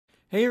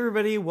Hey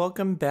everybody,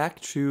 welcome back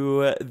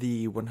to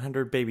the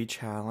 100 Baby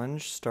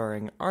Challenge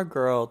starring our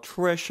girl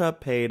Trisha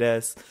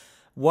Paytas.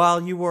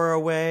 While you were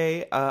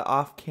away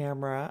off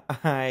camera,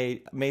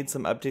 I made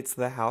some updates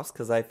to the house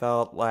because I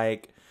felt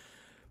like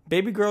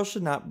baby girl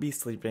should not be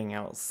sleeping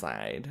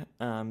outside.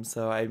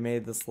 So I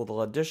made this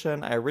little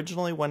addition. I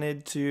originally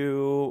wanted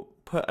to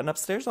put an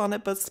upstairs on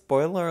it, but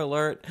spoiler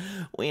alert,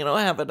 we don't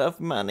have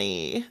enough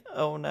money.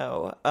 Oh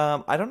no.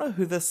 I don't know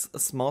who this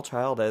small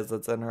child is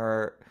that's in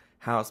her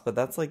house, but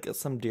that's like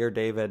some Dear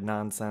David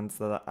nonsense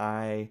that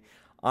I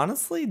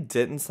honestly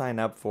didn't sign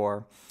up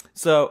for.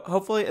 So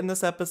hopefully in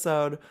this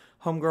episode,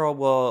 Homegirl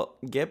will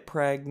get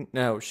pregnant.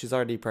 No, she's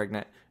already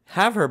pregnant.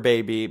 Have her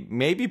baby,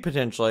 maybe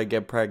potentially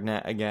get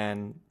pregnant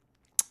again.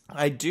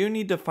 I do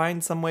need to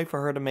find some way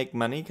for her to make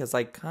money because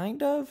I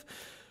kind of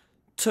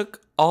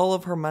took all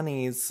of her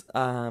monies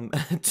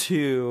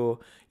to,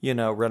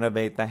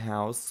 renovate the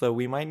house. So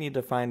we might need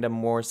to find a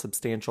more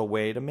substantial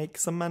way to make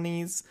some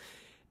monies.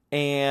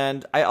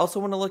 And I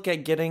also want to look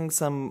at getting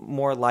some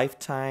more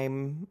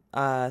lifetime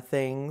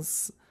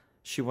things.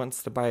 She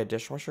wants to buy a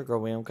dishwasher.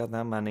 Girl, we don't got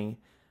that money.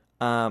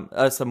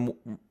 Some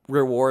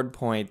reward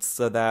points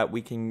so that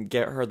we can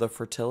get her the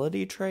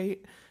fertility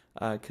trait.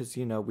 Because,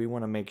 we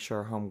want to make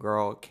sure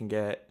Homegirl can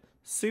get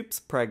Soups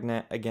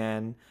pregnant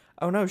again.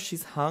 Oh, no,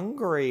 she's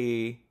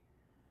hungry.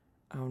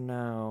 Oh,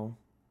 no.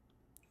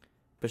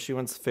 But she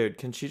wants food.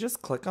 Can she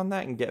just click on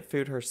that and get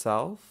food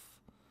herself?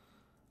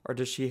 Or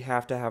does she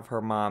have to have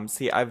her mom?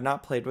 See, I've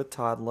not played with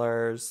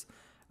toddlers.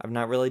 I've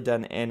not really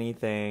done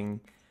anything.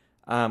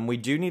 We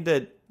do need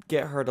to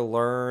get her to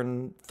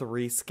learn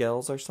 3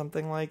 skills or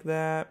something like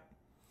that.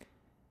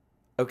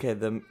 Okay,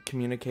 the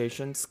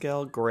communication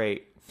skill,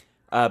 great.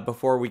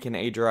 Before we can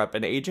age her up.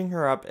 And aging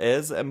her up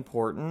is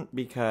important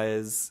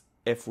because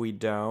if we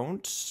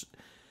don't,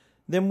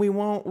 then we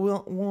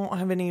won't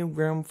have any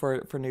room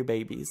for new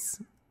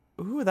babies.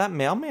 Ooh, that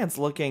mailman's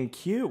looking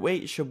cute.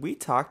 Wait, should we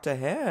talk to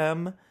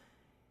him?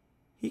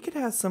 He could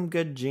have some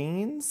good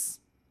genes.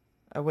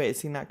 Oh, wait,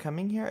 is he not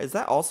coming here? Is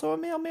that also a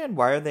mailman?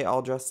 Why are they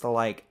all dressed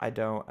alike? I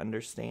don't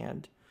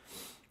understand.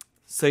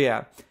 So,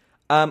 yeah.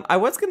 I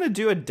was going to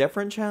do a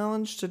different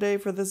challenge today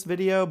for this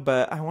video,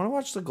 but I want to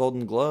watch the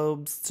Golden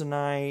Globes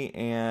tonight,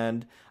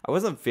 and I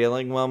wasn't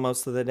feeling well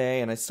most of the day,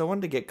 and I still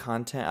wanted to get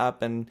content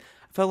up, and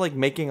I felt like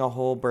making a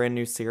whole brand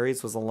new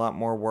series was a lot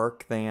more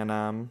work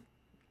than,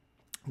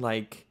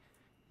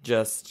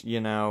 just,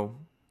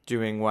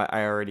 doing what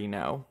I already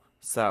know.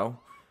 So,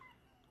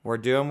 we're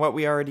doing what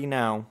we already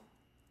know.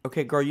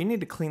 Okay, girl, you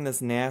need to clean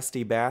this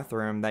nasty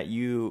bathroom that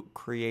you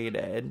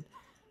created,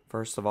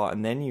 first of all,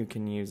 and then you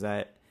can use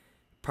it.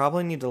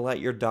 Probably need to let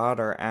your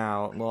daughter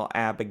out, little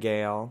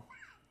Abigail.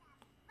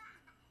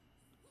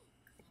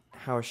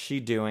 How is she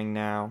doing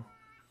now?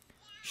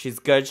 She's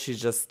good,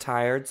 she's just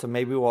tired, so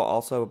maybe we'll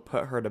also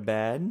put her to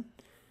bed.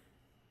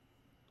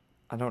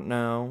 I don't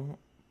know.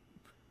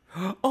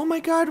 Oh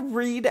my god,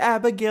 read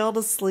Abigail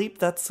to sleep.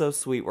 That's so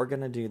sweet. We're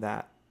gonna do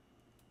that.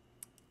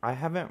 I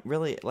haven't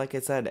really, like I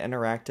said,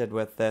 interacted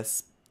with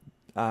this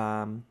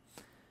part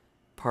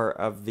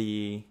of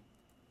the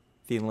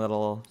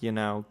little,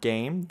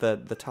 game,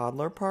 the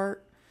toddler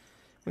part.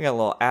 We got a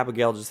little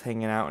Abigail just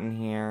hanging out in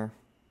here.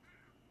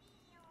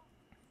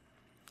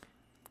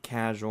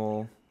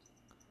 Casual.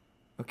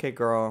 Okay,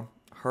 girl,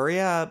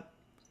 hurry up,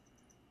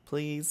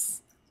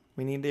 please.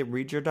 We need to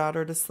read your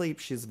daughter to sleep.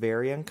 She's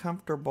very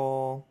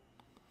uncomfortable.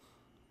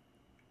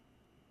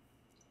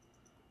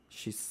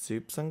 She's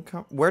Soup's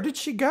uncomfortable. Where did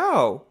she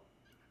go?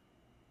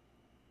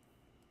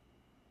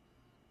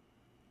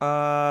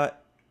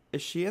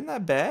 Is she in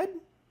that bed?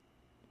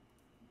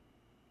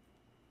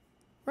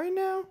 Right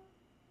now?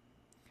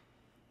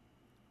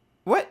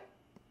 What?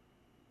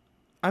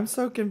 I'm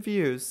so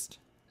confused.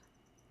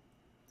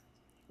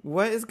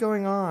 What is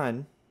going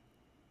on?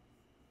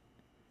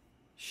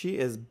 She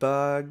is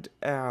bugged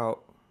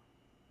out.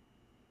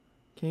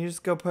 Can you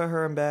just go put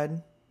her in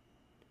bed?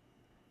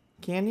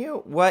 Can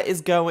you? What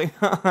is going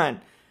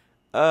on?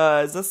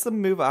 Is this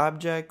some move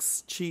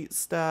objects cheat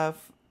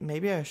stuff?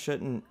 Maybe I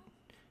shouldn't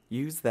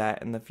use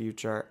that in the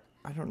future.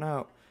 I don't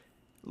know.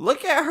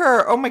 Look at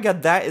her. Oh my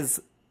god, that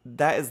is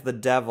the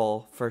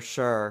devil for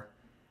sure.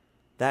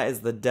 That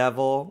is the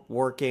devil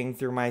working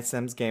through my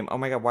Sims game. Oh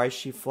my god, why is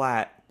she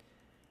flat?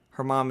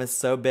 Her mom is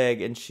so big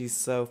and she's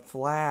so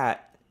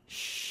flat.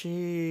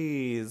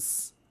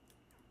 She's...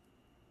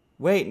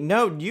 Wait,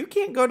 no, you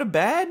can't go to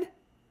bed?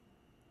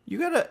 You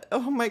gotta...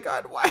 Oh my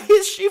god, why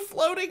is she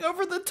floating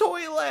over the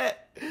toilet?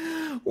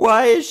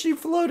 Why is she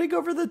floating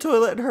over the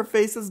toilet and her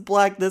face is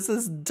black? This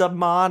is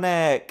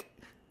demonic.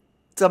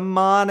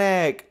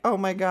 Demonic. Oh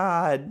my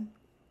god.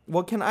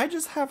 Well, can I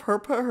just have her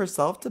put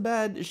herself to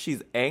bed?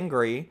 She's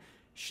angry.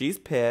 She's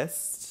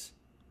pissed.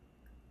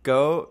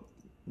 Go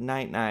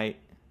night-night.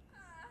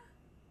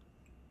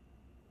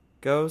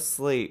 Go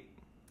sleep.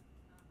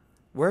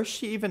 Where's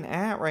she even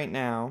at right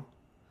now?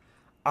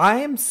 I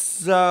am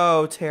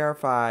so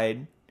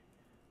terrified.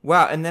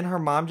 Wow, and then her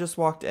mom just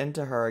walked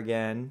into her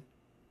again.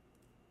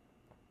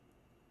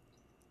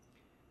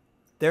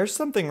 There's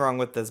something wrong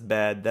with this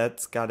bed.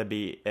 That's gotta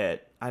be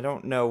it. I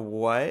don't know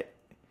what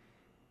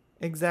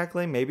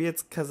exactly. Maybe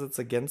it's because it's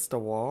against a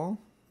wall.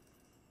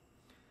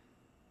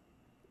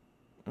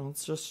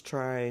 Let's just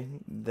try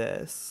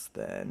this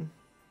then.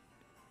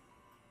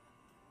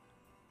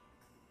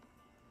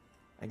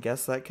 I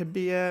guess that could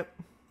be it.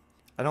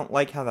 I don't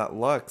like how that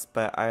looks,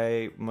 but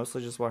I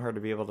mostly just want her to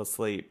be able to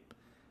sleep.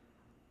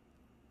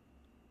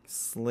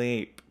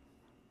 Sleep.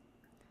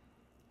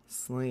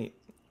 Sleep.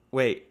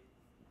 Wait,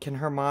 can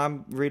her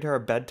mom read her a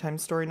bedtime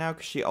story now?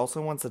 Because she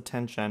also wants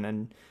attention,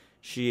 and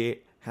she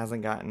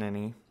hasn't gotten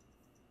any.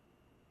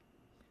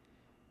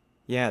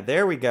 Yeah,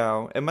 there we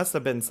go. It must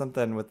have been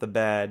something with the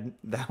bed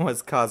that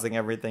was causing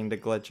everything to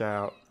glitch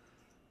out.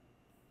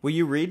 Will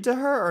you read to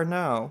her or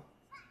no?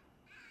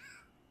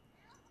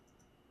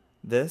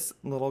 This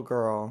little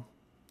girl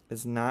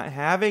is not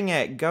having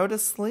it. Go to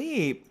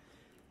sleep.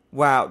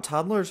 Wow,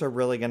 toddlers are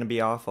really going to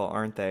be awful,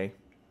 aren't they?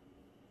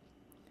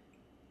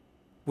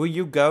 Will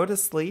you go to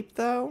sleep,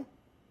 though?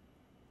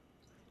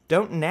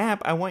 Don't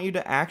nap. I want you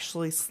to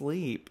actually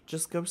sleep.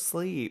 Just go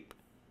sleep.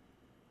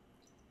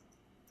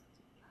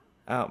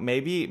 Oh,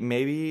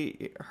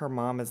 maybe her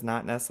mom is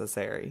not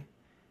necessary.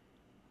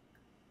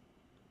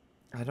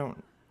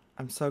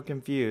 I'm so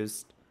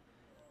confused.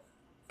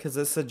 Because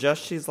it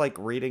suggests she's like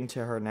reading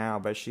to her now,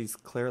 but she's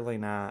clearly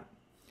not.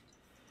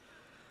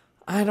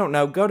 I don't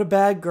know. Go to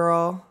bed,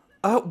 girl.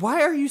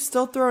 Why are you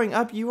still throwing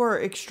up? You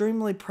are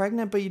extremely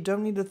pregnant, but you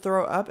don't need to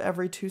throw up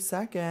every 2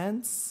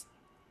 seconds.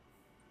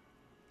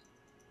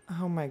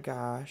 Oh my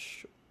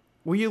gosh.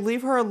 Will you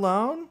leave her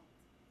alone?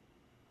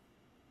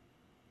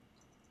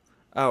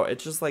 Oh,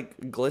 it's just like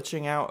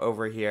glitching out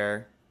over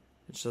here.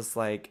 It's just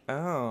like,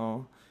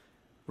 oh,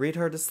 read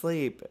her to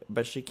sleep,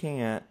 but she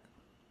can't.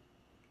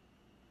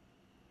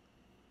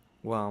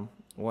 Well,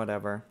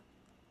 whatever.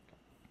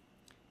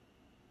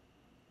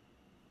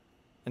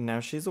 And now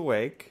she's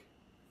awake.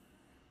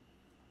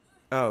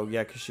 Oh,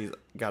 yeah, because she's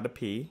got to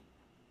pee.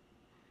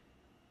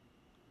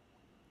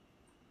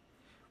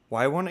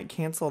 Why won't it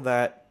cancel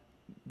that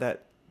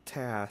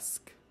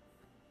task?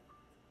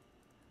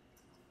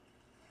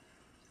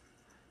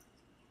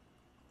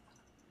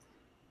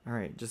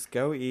 Alright, just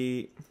go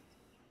eat.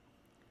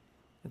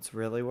 It's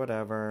really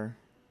whatever.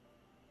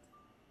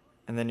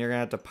 And then you're going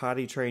to have to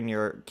potty train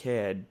your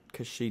kid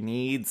because she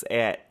needs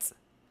it.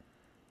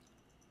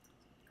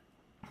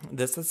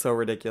 This is so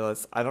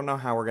ridiculous. I don't know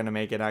how we're going to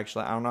make it,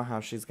 actually. I don't know how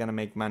she's going to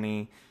make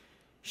money.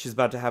 She's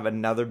about to have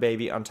another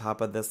baby on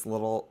top of this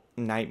little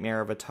nightmare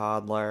of a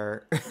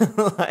toddler.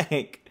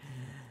 Like,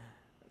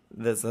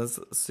 this is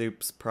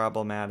soup's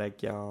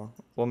problematic, y'all.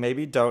 Well,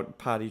 maybe don't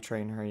potty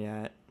train her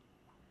yet.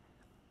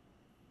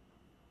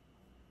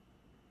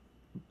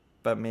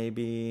 But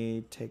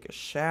maybe take a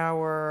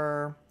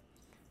shower.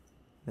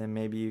 Then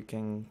maybe you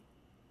can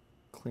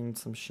clean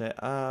some shit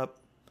up.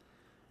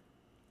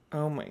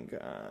 Oh my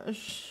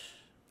gosh.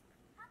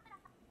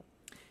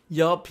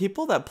 Y'all,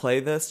 people that play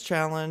this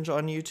challenge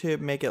on YouTube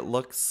make it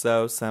look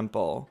so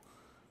simple.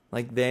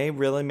 Like, they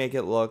really make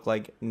it look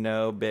like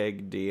no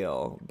big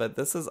deal. But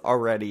this is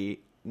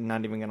already,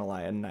 not even gonna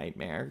lie, a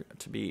nightmare,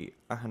 to be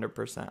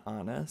 100%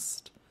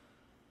 honest.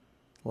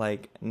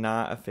 Like,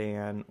 not a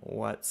fan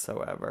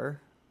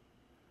whatsoever.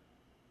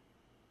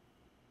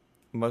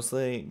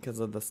 Mostly because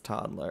of this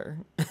toddler.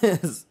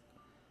 Is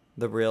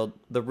the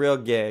real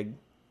gig.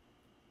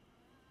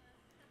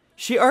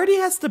 She already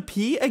has to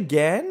pee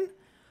again?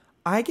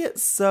 I get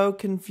so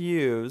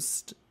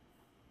confused.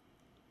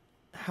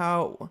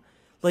 How,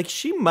 like,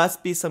 she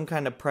must be some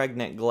kind of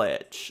pregnant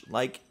glitch.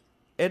 Like,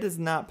 it is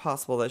not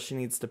possible that she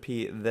needs to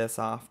pee this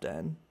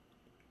often.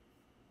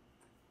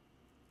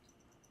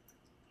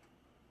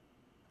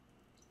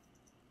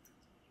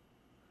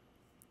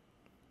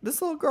 This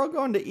little girl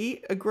going to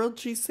eat a grilled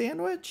cheese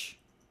sandwich?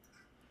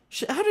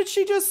 How did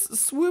she just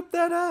swoop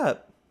that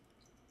up?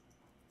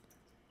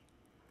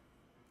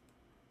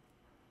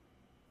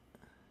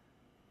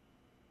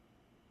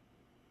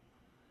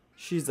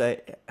 She's a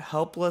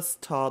helpless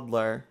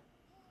toddler.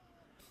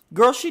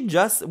 Girl,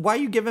 why are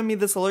you giving me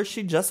this alert?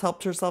 She just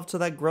helped herself to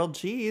that grilled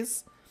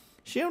cheese.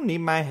 She don't need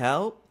my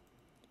help.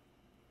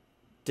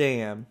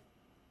 Damn.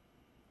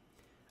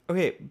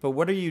 Okay, but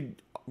what are you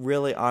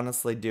really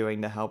honestly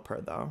doing to help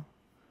her, though?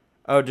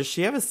 Oh, does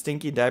she have a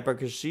stinky diaper?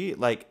 Because she,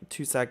 like,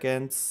 2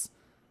 seconds.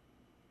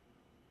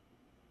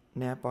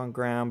 Nap on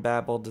ground,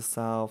 babble to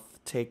self,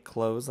 take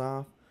clothes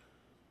off.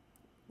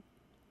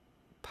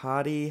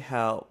 Potty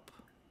help.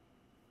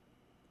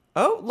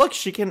 Oh, look,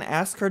 she can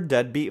ask her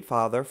deadbeat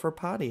father for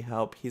potty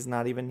help. He's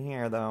not even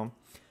here, though.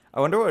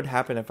 I wonder what would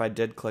happen if I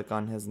did click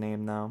on his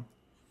name, though.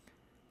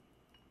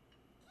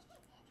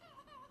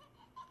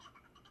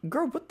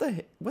 Girl, what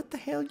the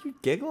hell are you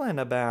giggling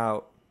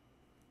about?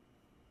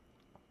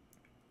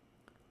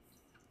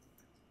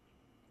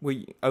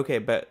 Okay,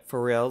 but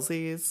for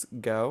realsies,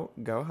 go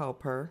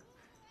help her.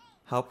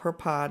 Help her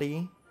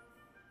potty.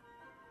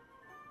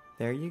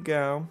 There you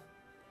go.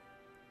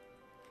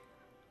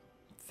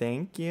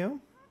 Thank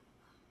you.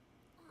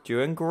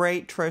 Doing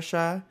great,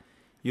 Trisha.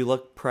 You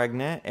look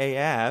pregnant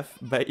AF,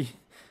 but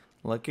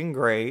Looking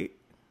great.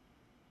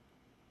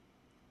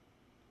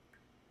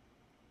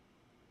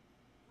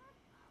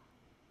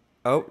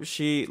 Oh,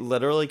 she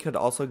literally could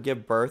also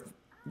give birth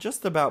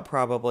just about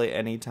probably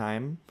any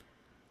time.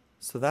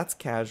 So that's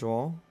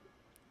casual.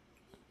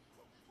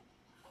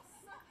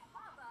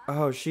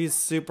 Oh, she's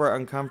super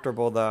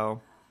uncomfortable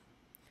though.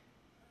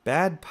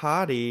 Bad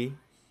potty.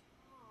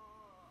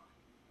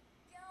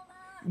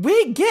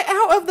 Wait, get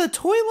out of the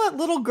toilet,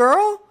 little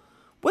girl!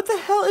 What the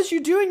hell is you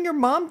doing? Your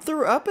mom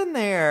threw up in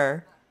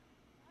there.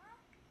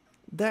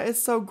 That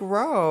is so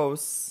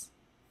gross.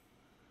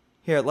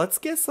 Here, let's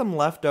get some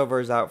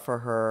leftovers out for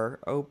her,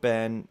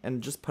 open,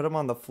 and just put them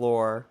on the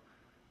floor.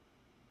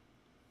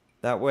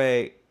 That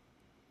way,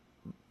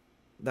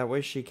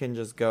 she can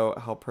just go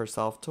help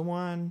herself to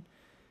one.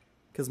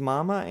 Because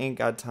mama ain't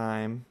got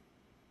time.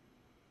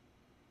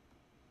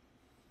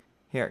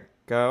 Here,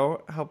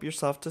 go help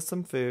yourself to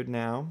some food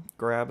now.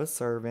 Grab a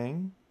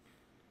serving.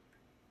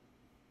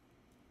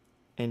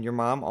 And your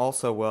mom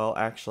also will,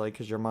 actually,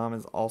 because your mom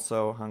is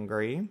also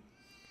hungry.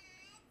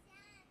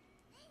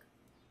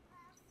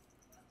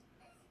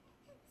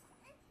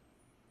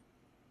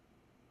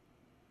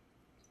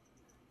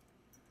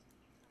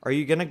 Are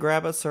you gonna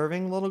grab a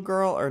serving, little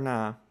girl, or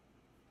nah?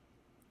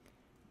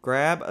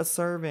 Grab a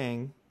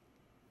serving.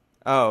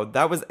 Oh,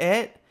 that was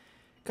it?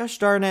 Gosh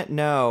darn it,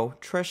 no.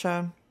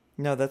 Trisha,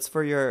 no, that's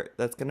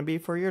gonna be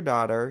for your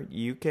daughter.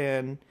 You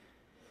can,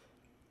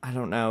 I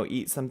don't know,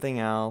 eat something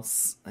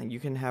else.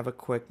 You can have a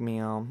quick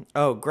meal.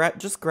 Oh,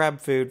 just grab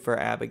food for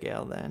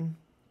Abigail then.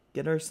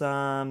 Get her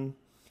some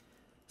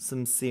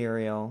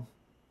cereal.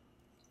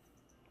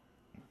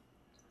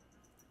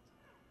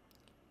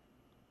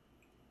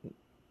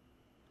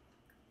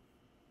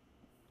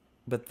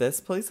 But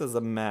this place is a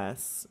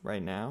mess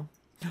right now.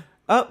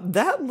 Oh,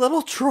 that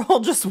little troll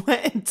just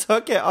went and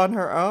took it on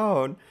her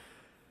own.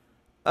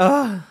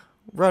 Ugh.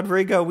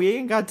 Rodrigo, we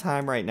ain't got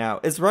time right now.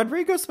 Is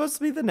Rodrigo supposed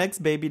to be the next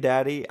baby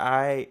daddy?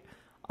 I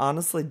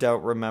honestly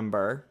don't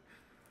remember.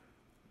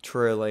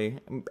 Truly.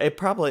 It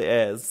probably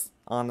is,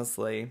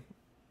 honestly.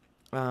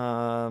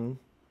 Um,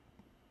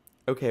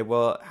 okay,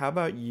 well, how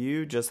about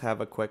you just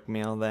have a quick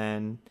meal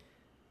then?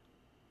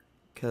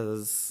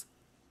 Because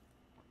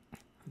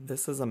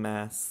this is a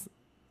mess.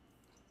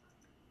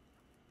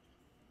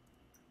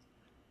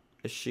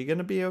 Is she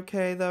gonna be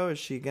okay though? Is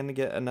she gonna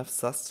get enough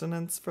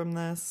sustenance from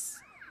this?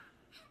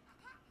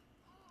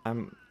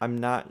 I'm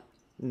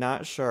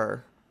not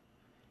sure.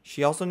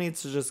 She also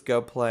needs to just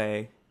go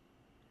play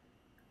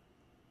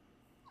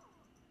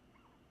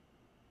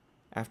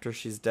after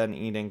she's done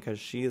eating because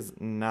she is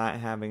not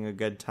having a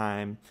good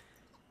time.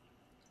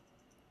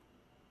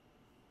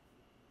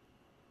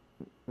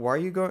 Why are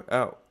you going?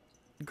 Oh,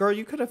 girl,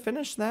 you could have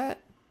finished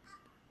that.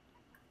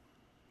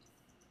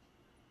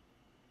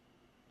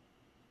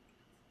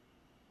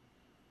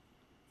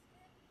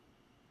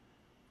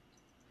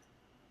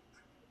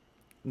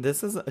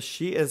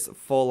 She is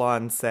full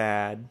on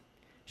sad.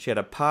 She had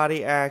a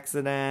potty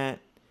accident.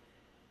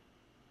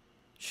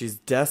 She's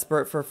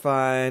desperate for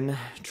fun.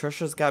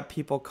 Trisha's got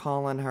people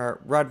calling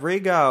her.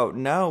 Rodrigo,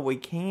 no, we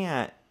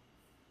can't.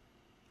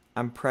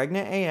 I'm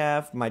pregnant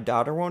AF. My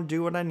daughter won't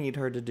do what I need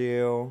her to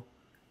do.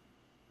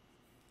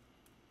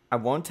 I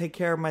won't take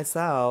care of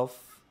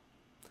myself.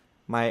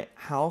 My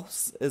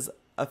house is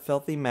a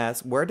filthy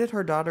mess. Where did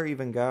her daughter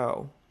even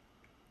go?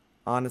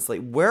 Honestly,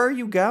 where are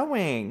you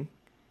going?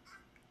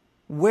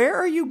 Where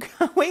are you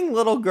going,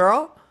 little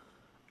girl?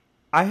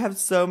 I have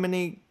so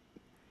many.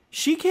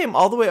 She came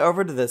all the way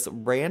over to this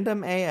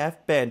random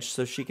AF bench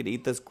so she could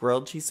eat this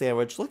grilled cheese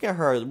sandwich. Look at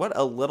her. What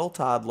a little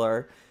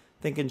toddler.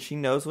 Thinking she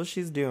knows what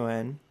she's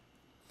doing.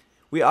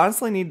 We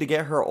honestly need to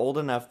get her old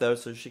enough, though,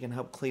 so she can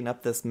help clean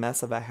up this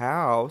mess of a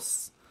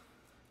house.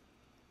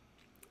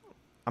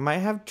 I might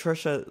have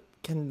Trisha.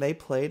 Can they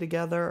play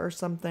together or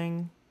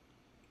something?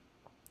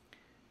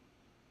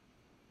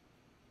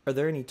 Are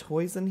there any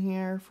toys in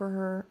here for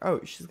her?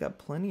 Oh, she's got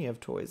plenty of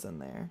toys in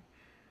there.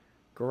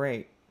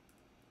 Great.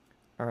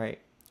 All right.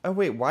 Oh,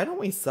 wait. Why don't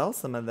we sell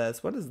some of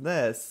this? What is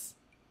this?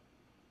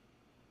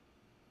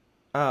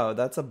 Oh,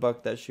 that's a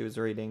book that she was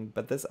reading.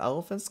 But this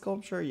elephant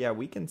sculpture, yeah,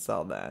 we can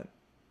sell that.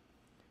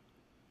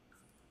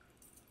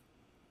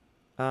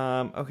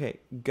 Okay.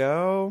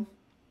 Go,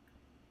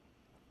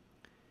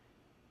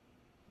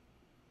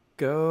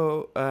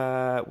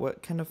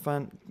 what kind of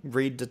fun?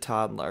 Read to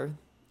toddler.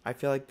 I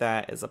feel like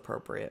that is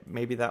appropriate.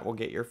 Maybe that will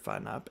get your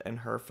fun up and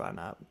her fun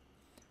up.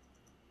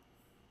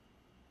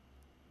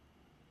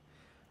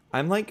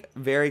 I'm like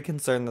very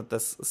concerned that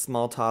this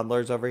small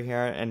toddler's over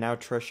here and now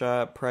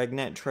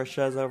pregnant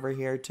Trisha's over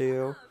here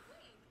too.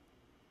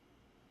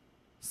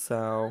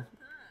 So,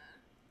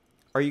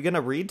 are you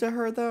gonna read to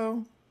her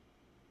though?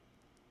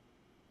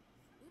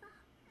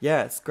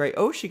 Yes, great.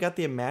 Oh, she got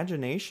the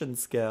imagination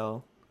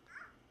skill.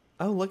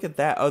 Oh, look at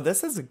that. Oh,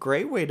 this is a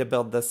great way to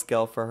build this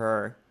skill for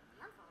her.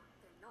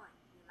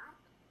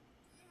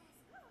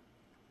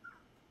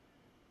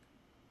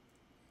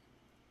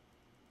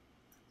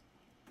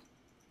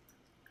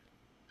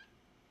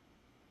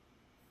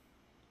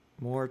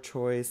 More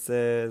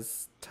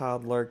choices,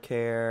 toddler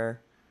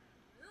care.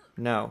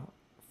 No.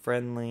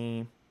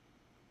 Friendly.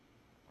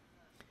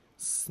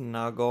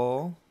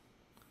 Snuggle.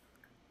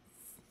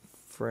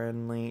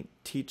 Friendly.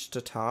 Teach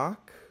to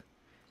talk.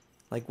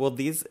 Like, will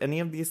any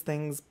of these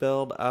things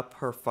build up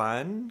her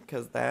fun?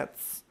 Because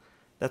that's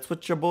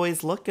what your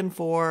boy's looking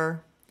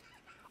for.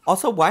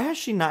 Also, why has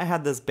she not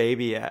had this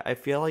baby yet? I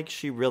feel like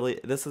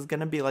this is going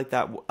to be like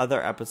that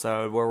other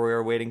episode where we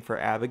were waiting for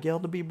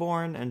Abigail to be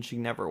born and she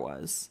never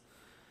was.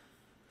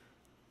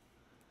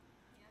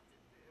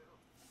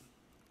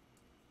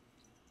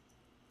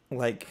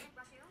 Like,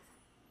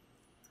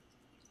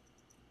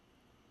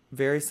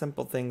 very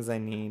simple things I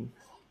need.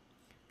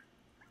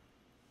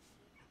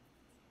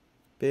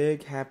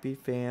 Big happy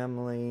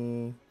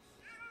family.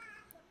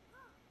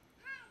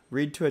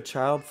 Read to a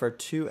child for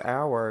 2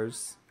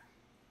 hours.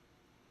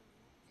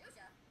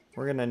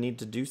 We're going to need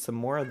to do some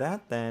more of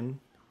that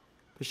then.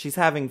 But she's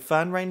having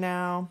fun right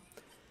now.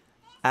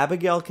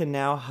 Abigail can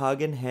now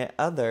hug and hit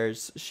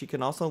others. She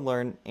can also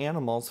learn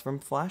animals from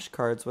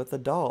flashcards with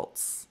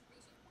adults.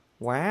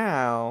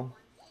 Wow.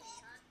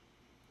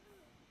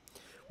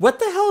 What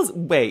the hell is...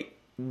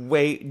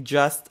 Wait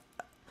just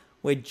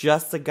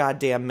a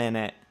goddamn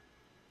minute.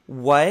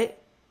 What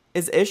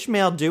is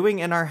Ishmael doing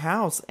in our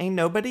house? Ain't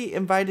nobody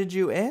invited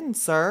you in,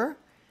 sir.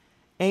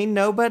 Ain't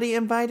nobody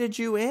invited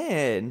you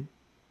in.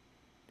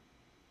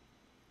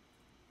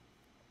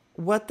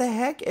 What the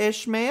heck,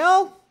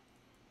 Ishmael?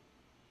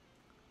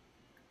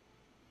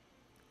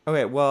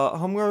 Okay, well,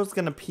 Homegirl's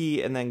gonna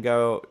pee and then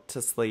go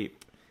to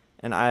sleep.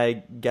 And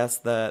I guess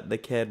the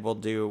kid will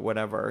do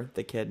whatever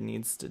the kid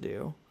needs to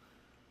do.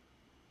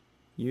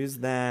 Use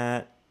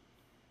that.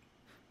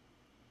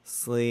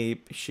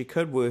 Sleep. She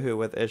could woohoo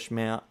with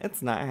Ishmael.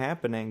 It's not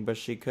happening, but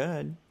she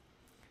could.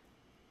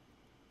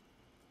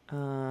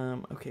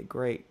 Okay,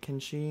 great. Can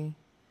she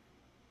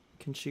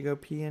go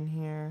pee in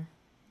here?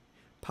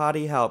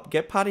 Potty help.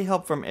 Get potty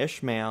help from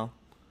Ishmael.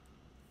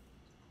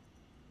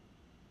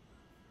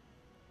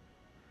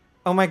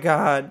 Oh my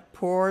god,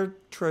 poor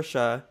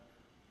Trisha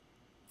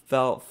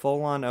fell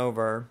full on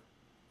over.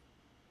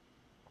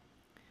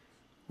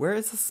 Where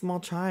is the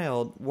small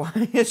child?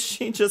 Why is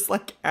she just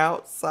like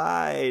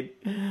outside?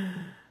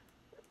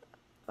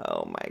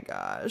 Oh my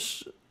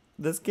gosh.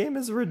 This game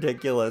is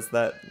ridiculous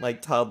that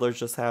like toddlers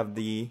just have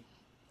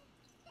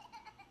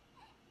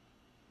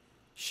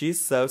She's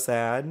so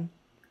sad.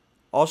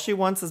 All she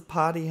wants is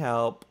potty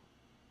help.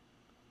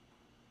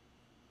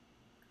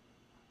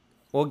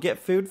 Well, get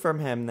food from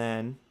him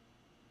then.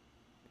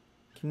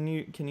 Can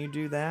you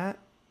do that?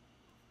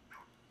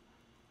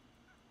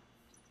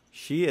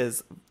 She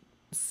is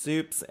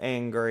soups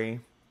angry.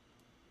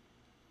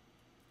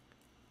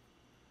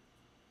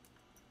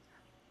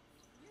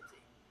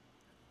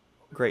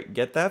 Great,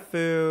 get that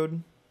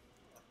food.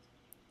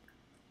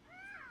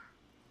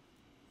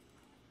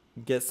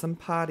 Get some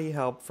potty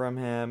help from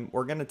him.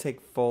 We're gonna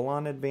take full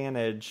on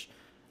advantage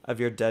of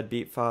your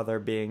deadbeat father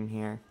being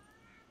here.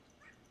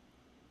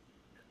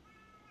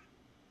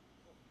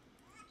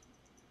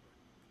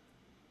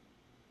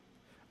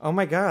 Oh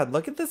my god,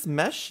 look at this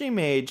mess she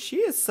made. She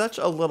is such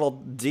a little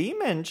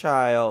demon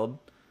child.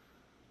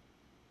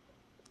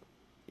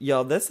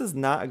 Yo, this is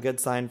not a good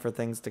sign for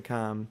things to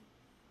come.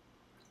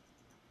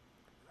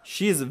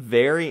 She is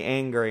very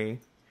angry.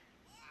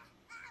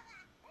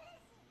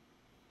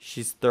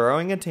 She's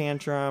throwing a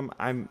tantrum.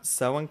 I'm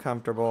so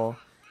uncomfortable.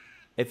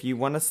 If you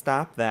want to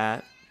stop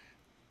that.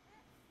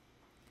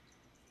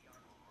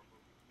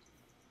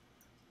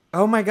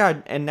 Oh my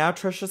god, and now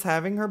Trisha's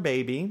having her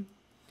baby.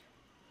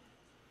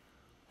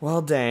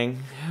 Well, dang.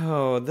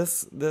 Oh,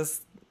 this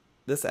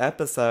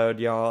episode,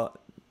 y'all,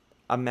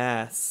 a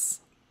mess.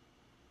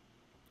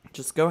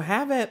 Just go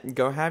have it.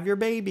 Go have your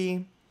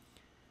baby.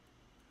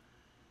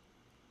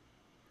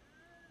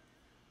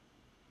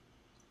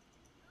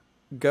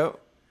 Go.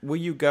 Will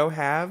you go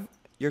have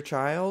your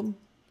child?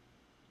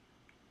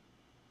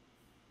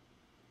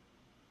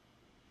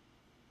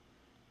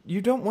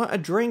 You don't want a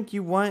drink.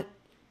 You want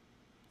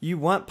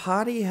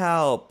potty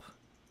help.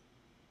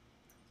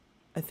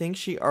 I think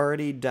she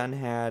already done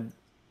had.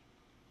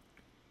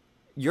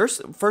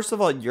 First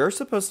of all, you're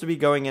supposed to be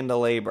going into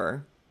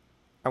labor.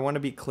 I want to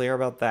be clear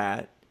about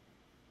that.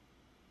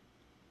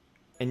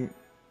 And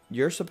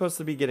you're supposed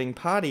to be getting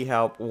potty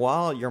help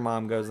while your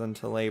mom goes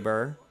into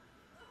labor.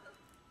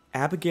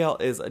 Abigail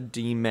is a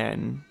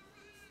demon.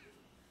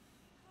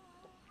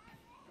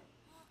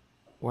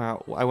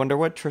 Wow, I wonder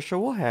what Trisha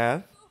will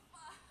have.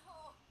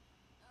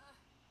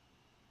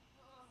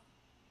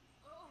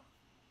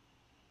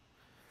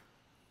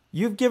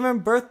 You've given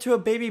birth to a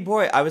baby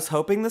boy. I was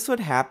hoping this would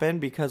happen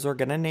because we're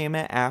going to name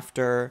it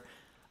after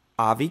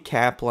Avi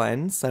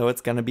Kaplan. So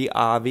it's going to be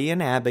Avi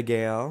and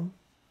Abigail.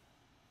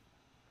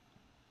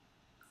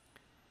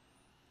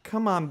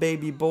 Come on,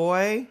 baby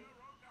boy.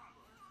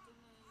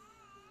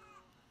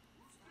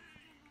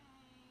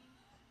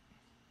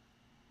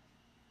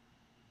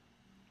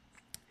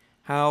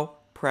 How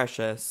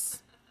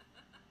precious.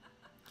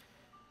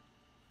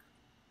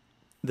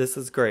 This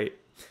is great.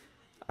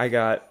 I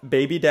got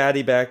baby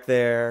daddy back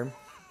there.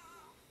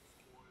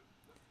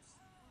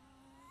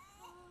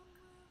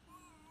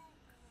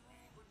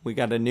 We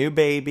got a new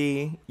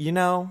baby. You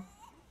know,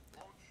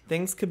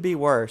 things could be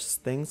worse.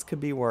 Things could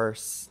be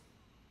worse.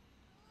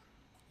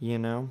 You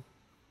know?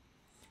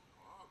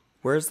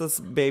 Where's this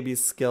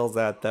baby's skills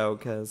at, though?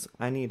 Because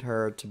I need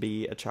her to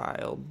be a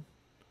child.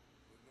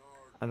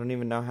 I don't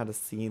even know how to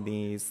see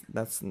these.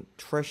 That's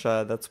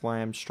Trisha. That's why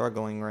I'm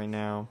struggling right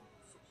now.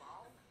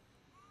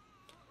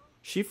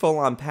 She full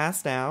on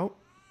passed out.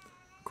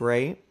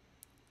 Great.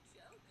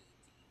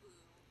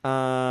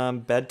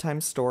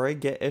 Bedtime story.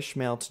 Get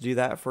Ishmael to do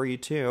that for you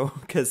too,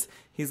 because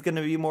he's going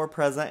to be more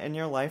present in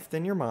your life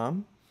than your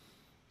mom.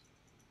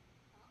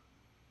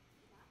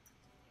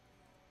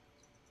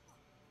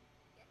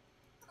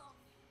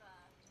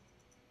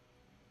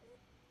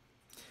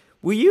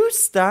 Will you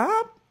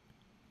stop?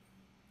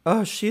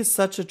 Oh, she's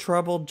such a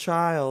troubled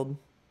child.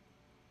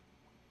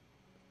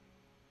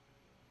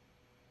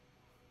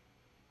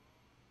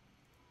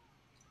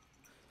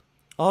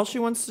 All she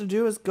wants to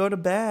do is go to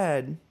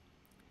bed.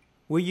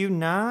 Will you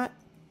not?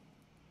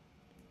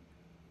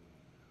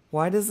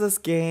 Why does this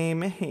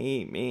game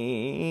hate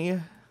me?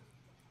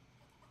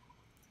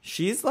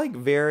 She's like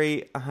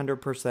very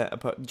 100%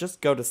 opposed. Just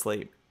go to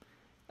sleep.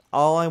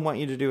 All I want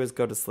you to do is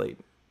go to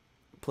sleep.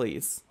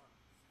 Please.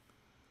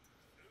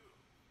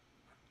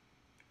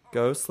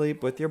 Go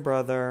sleep with your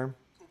brother.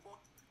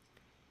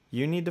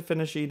 You need to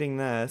finish eating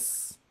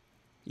this.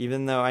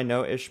 Even though I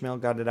know Ishmael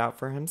got it out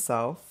for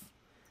himself.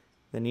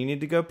 Then you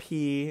need to go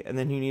pee. And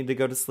then you need to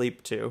go to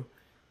sleep too.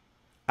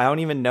 I don't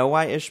even know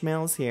why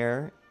Ishmael's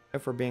here.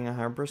 If we're being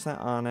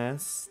 100%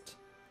 honest.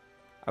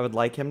 I would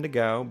like him to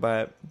go.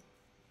 But,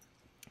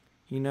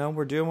 you know,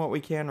 we're doing what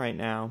we can right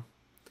now.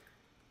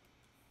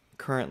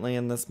 Currently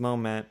in this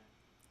moment.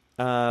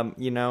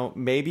 You know,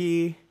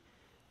 maybe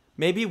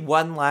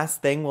one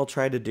last thing we'll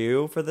try to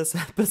do for this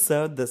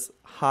episode, this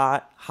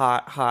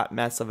hot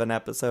mess of an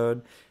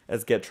episode,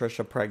 is get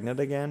Trisha pregnant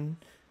again.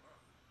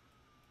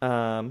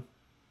 Oh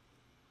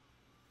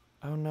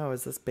no,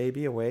 is this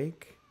baby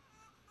awake?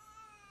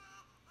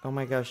 Oh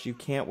my gosh, you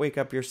can't wake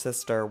up your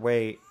sister.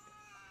 Wait.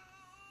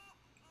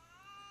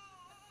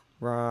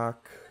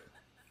 Rock.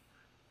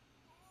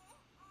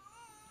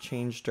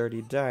 Change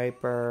dirty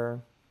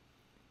diaper.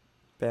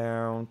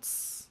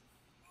 Bounce.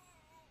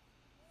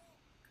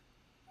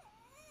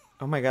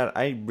 Oh my god,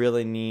 I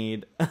really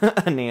need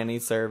a nanny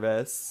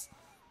service.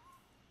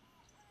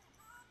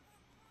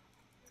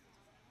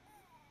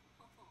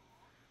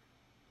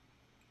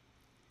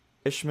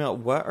 Ishmael,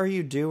 what are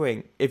you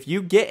doing? If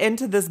you get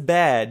into this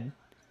bed...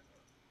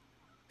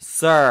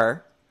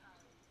 Sir,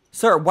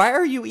 why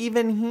are you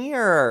even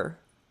here?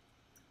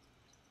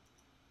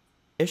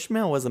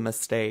 Ishmael was a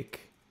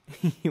mistake.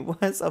 He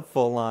was a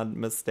full-on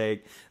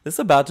mistake. This is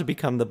about to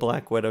become the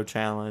Black Widow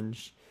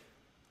challenge.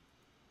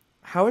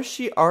 How is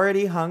she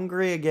already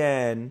hungry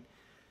again?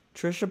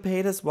 Trisha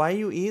Paytas, why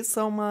you eat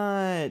so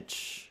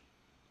much?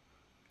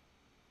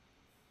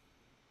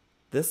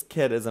 This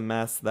kid is a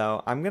mess,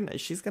 though.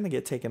 She's gonna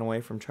get taken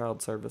away from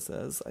child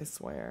services, I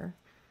swear.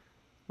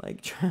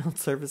 Like, child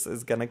service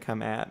is gonna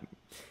come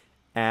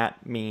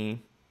at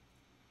me.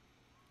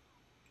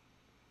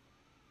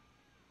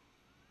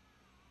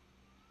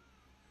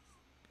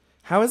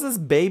 How is this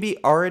baby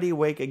already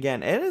awake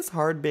again? It is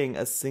hard being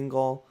a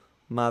single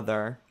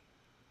mother.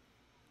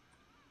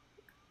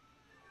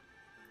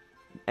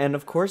 And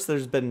of course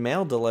there's been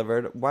mail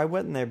delivered. Why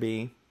wouldn't there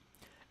be?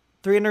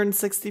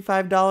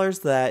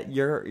 $365 that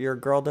your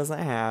girl doesn't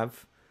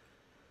have.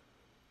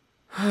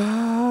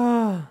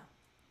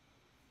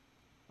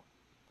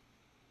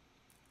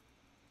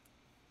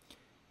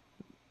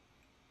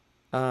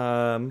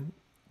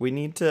 We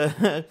need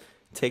to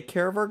take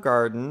care of our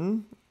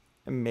garden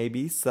and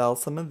maybe sell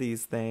some of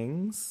these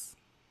things.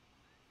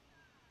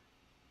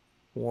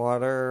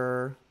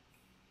 Water.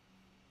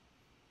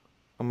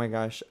 Oh my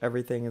gosh,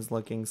 everything is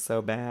looking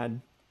so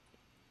bad.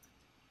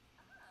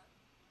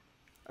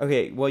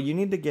 Okay, well, you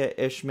need to get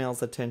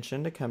Ishmael's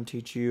attention to come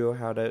teach you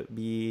how to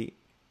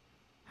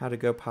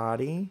go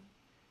potty.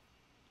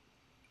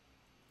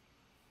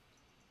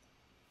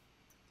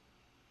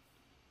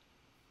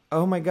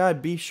 Oh my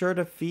god, be sure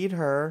to feed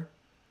her.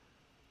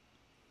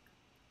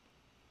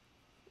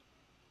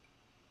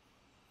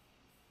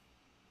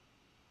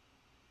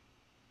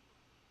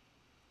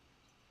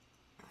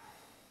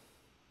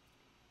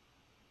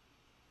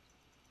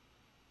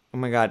 Oh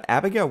my god,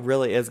 Abigail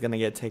really is going to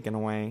get taken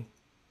away.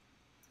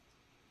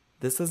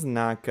 This is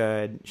not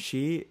good.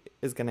 She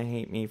is going to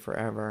hate me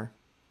forever.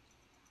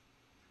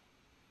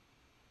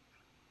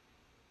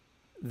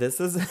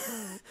 This is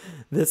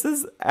this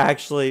is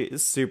actually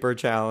super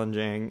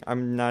challenging.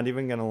 I'm not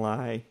even going to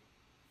lie.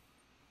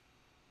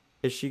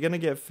 Is she going to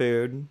get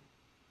food?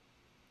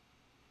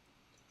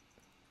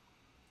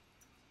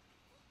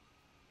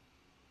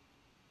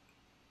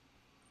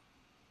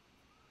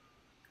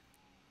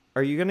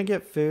 Are you going to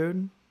get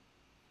food?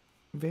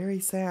 Very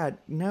sad.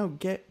 No,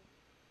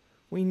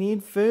 we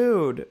need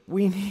food.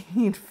 We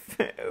need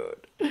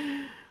food.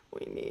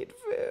 We need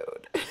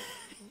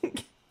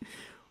food.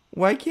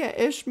 Why can't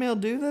Ishmael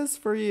do this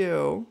for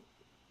you?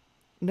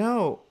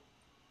 No.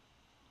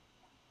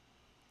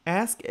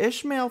 Ask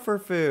Ishmael for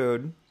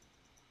food.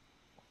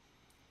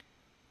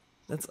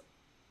 That's...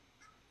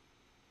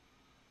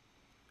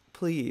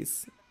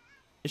 Please.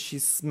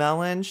 She's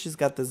smelling. She's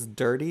got this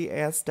dirty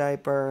ass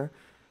diaper.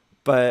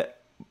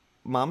 But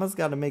Mama's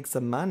got to make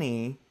some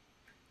money.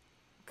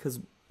 Because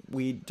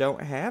we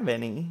don't have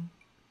any.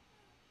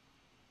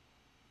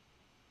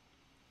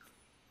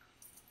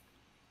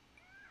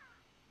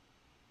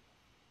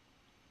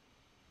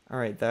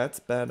 Alright, that's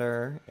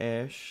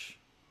better-ish.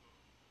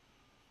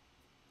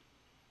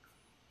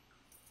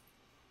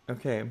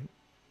 Okay.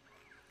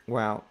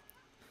 Wow.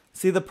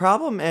 See, the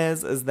problem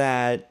is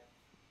that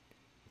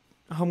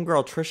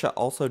homegirl Trisha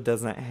also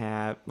doesn't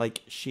have, like,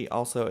 she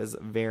also is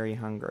very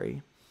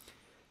hungry.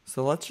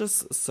 So let's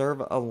just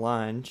serve a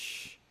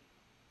lunch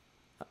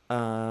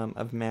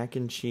of mac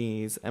and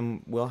cheese,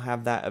 and we'll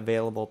have that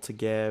available to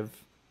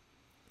give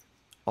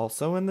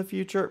also in the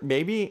future.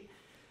 Maybe,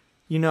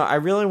 you know, I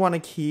really want to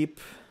keep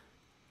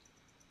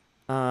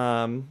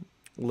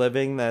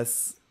living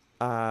this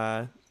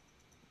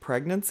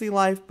pregnancy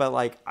life, but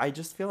like I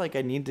just feel like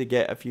I need to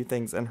get a few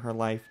things in her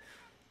life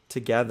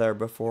together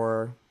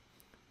before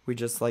we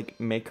just like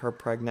make her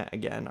pregnant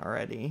again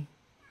already.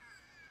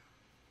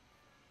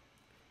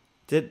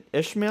 Did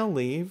Ishmael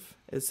leave?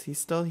 Is he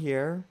still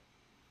here?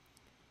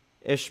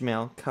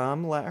 Ishmael,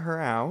 come let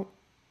her out.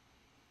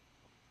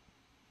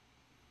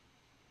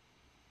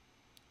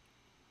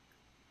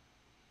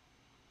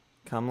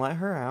 Come let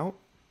her out.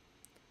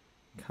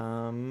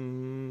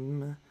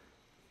 Come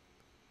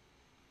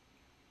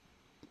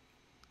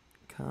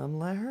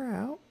let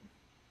her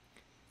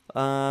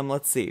out.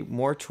 Let's see.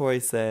 More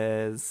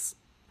choices.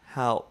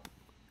 Help.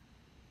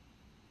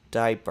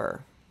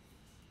 Diaper.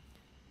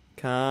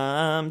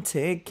 Come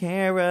take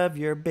care of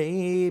your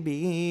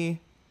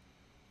baby.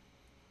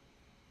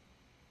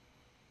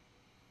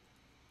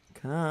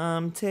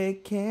 Come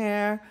take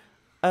care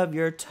of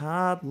your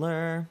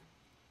toddler.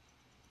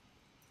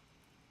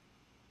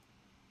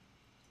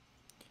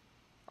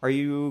 Are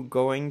you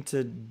going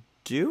to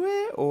do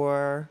it,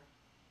 or...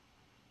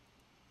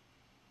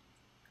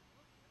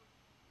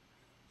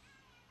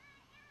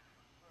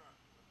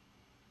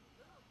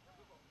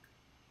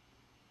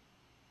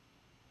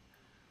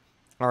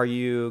 Are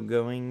you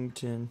going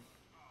to...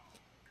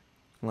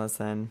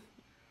 Listen.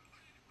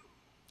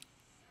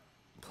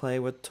 Play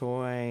with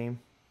toy.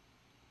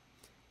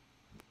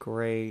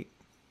 Great.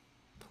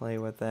 Play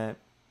with it.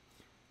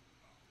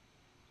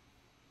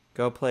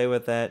 Go play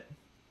with it.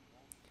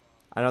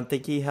 I don't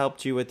think he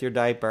helped you with your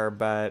diaper,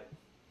 but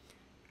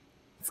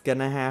it's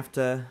gonna have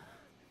to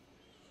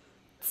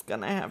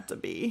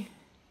be.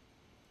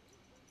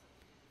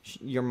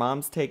 Your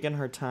mom's taking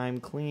her time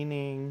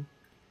cleaning.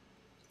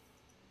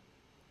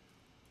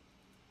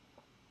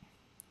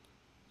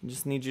 I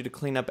just need you to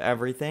clean up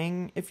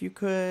everything if you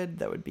could.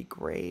 That would be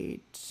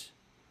great.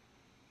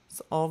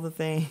 It's all the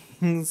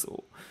things.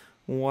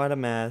 What a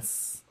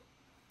mess.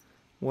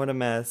 What a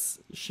mess.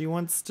 She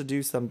wants to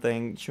do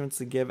something. She wants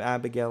to give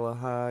Abigail a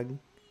hug.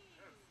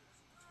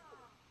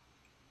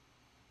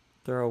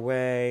 Throw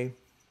away.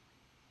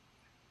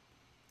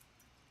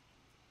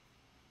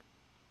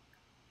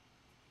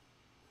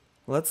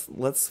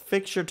 Let's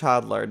fix your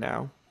toddler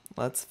now.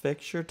 Let's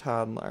fix your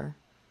toddler.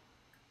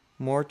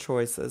 More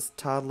choices.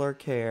 Toddler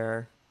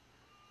care.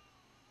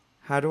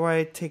 How do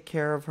I take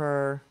care of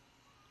her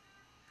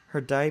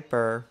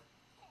diaper?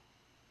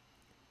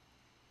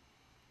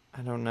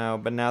 I don't know,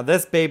 but now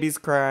this baby's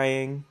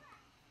crying.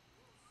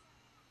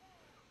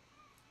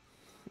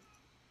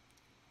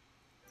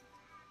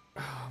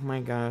 Oh my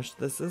gosh,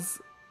 this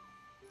is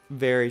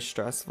very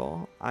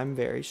stressful. I'm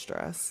very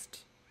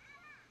stressed.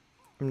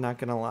 I'm not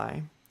gonna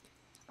lie.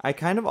 I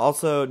kind of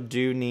also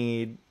do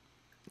need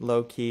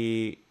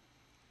low-key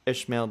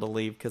Ishmael to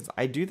leave, because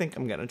I do think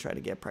I'm gonna try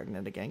to get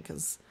pregnant again,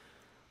 because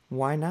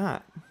why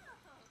not?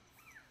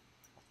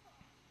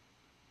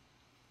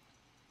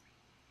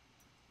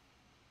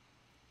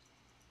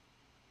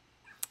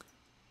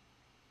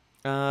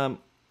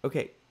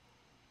 Okay.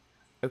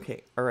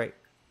 Okay, alright.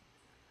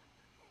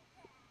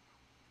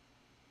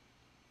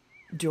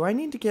 Do I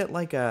need to get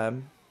like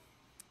a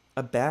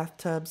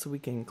bathtub so we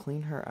can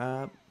clean her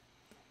up?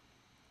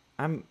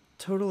 I'm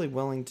totally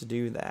willing to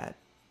do that.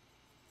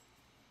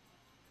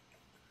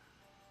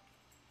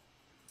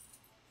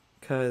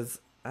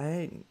 Because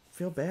I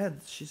feel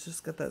bad. She's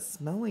just got that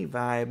smelly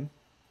vibe.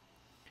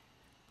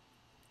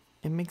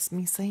 It makes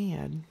me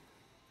sad.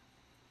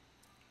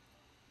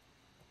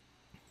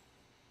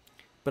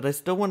 But I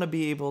still want to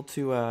be able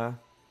to, oh,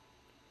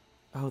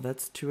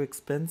 that's too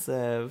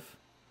expensive.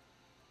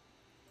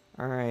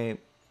 Alright.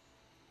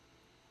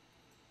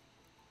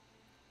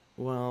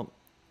 Well,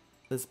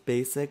 this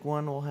basic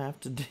one will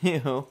have to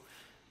do.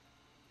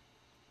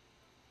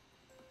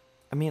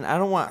 I mean, I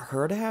don't want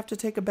her to have to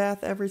take a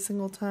bath every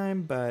single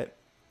time, but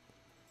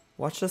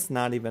watch this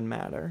not even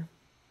matter.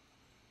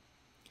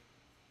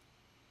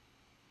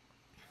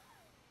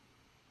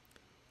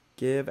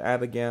 Give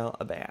Abigail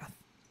a bath.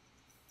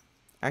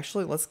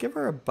 Actually, let's give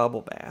her a bubble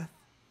bath.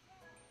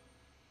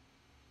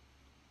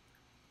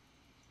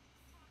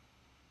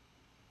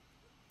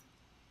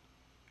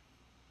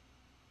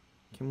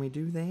 Can we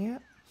do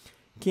that?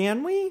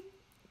 Can we?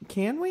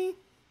 Can we?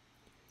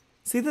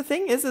 See, the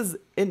thing is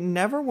it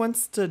never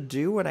wants to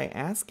do what I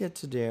ask it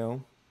to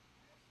do.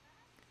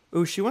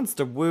 Ooh, she wants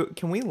to woo.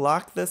 Can we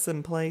lock this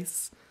in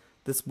place?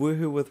 This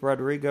woohoo with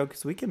Rodrigo?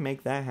 Because we can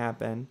make that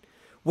happen.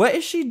 What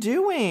is she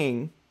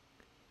doing?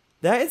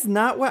 That is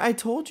not what I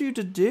told you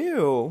to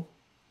do.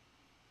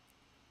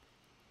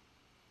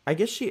 I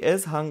guess she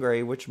is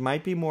hungry, which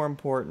might be more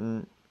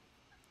important,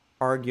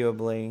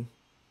 arguably.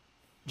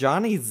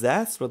 Johnny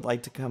Zest would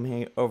like to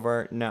come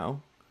over.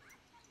 No.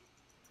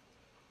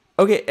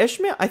 Okay,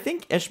 Ishmael. I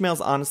think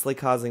Ishmael's honestly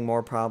causing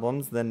more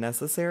problems than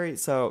necessary.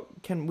 So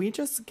can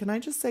I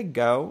just say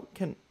go?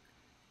 Can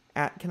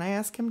I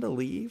ask him to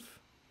leave?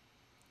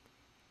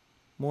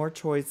 More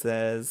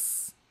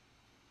choices.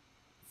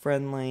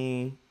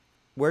 Friendly.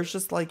 Where's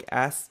just like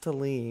asked to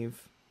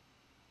leave?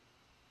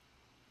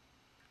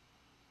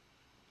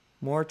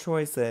 More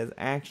choices.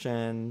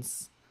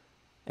 Actions.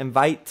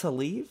 Invite to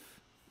leave?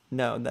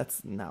 No,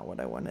 that's not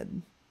what I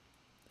wanted.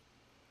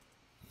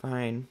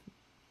 Fine.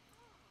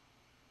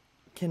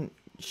 Can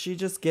she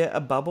just get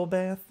a bubble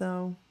bath,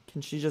 though?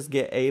 Can she just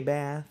get a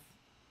bath?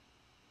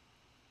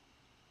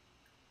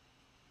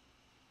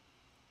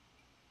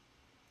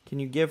 Can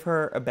you give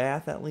her a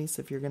bath, at least,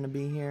 if you're going to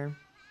be here?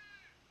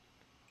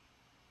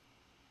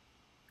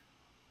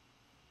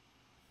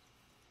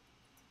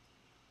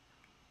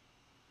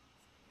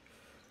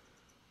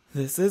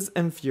 This is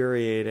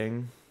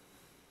infuriating.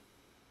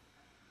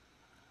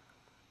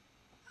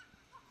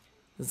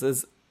 This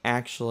is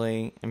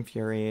actually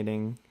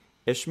infuriating.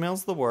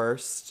 Ishmael's the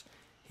worst.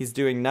 He's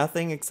doing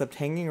nothing except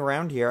hanging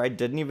around here. I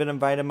didn't even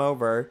invite him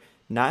over.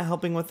 Not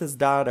helping with his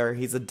daughter.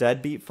 He's a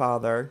deadbeat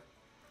father.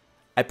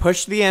 I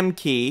pushed the M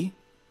key.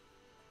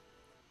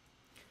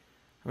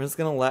 I'm just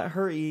going to let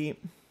her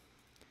eat.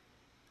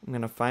 I'm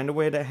going to find a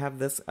way to have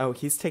this. Oh,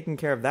 he's taking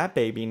care of that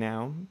baby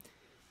now.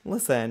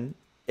 Listen,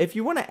 if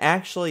you want to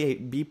actually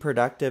be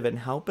productive and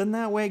help in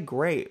that way,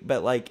 great.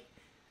 But, like,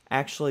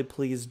 actually,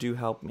 please do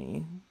help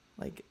me.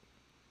 Like,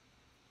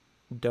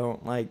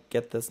 don't, like,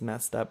 get this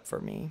messed up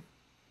for me.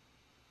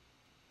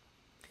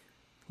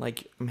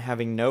 Like, I'm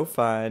having no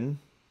fun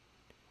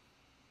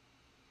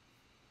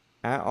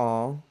at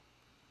all.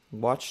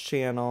 Watch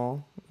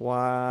channel.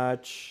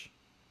 Watch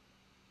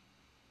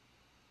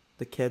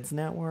the Kids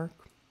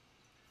Network.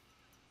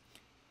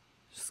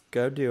 Just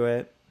go do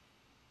it.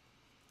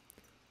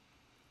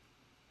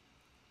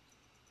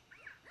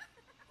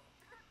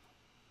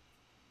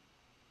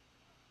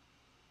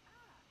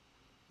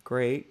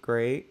 Great,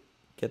 great.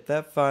 Get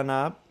that fun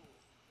up.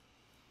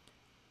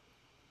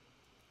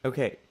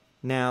 Okay,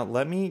 now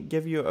let me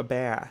give you a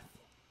bath.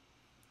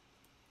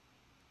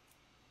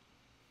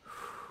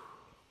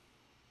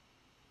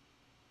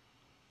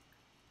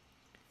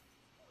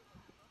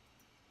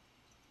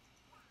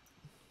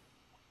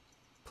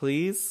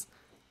 Please?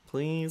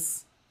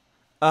 Please?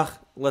 Ugh,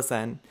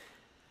 listen.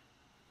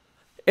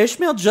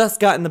 Ishmael just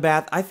got in the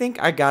bath. I think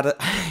I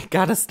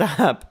gotta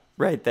stop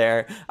right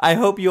there. I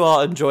hope you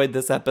all enjoyed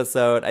this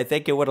episode. I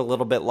think it went a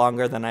little bit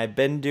longer than I've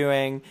been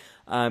doing.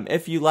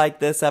 If you like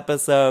this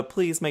episode,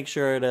 please make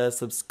sure to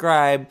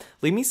subscribe.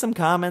 Leave me some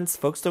comments.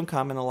 Folks don't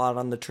comment a lot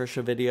on the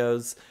Trisha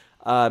videos.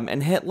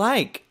 And hit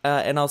like.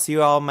 And I'll see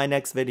you all in my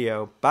next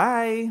video.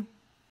 Bye!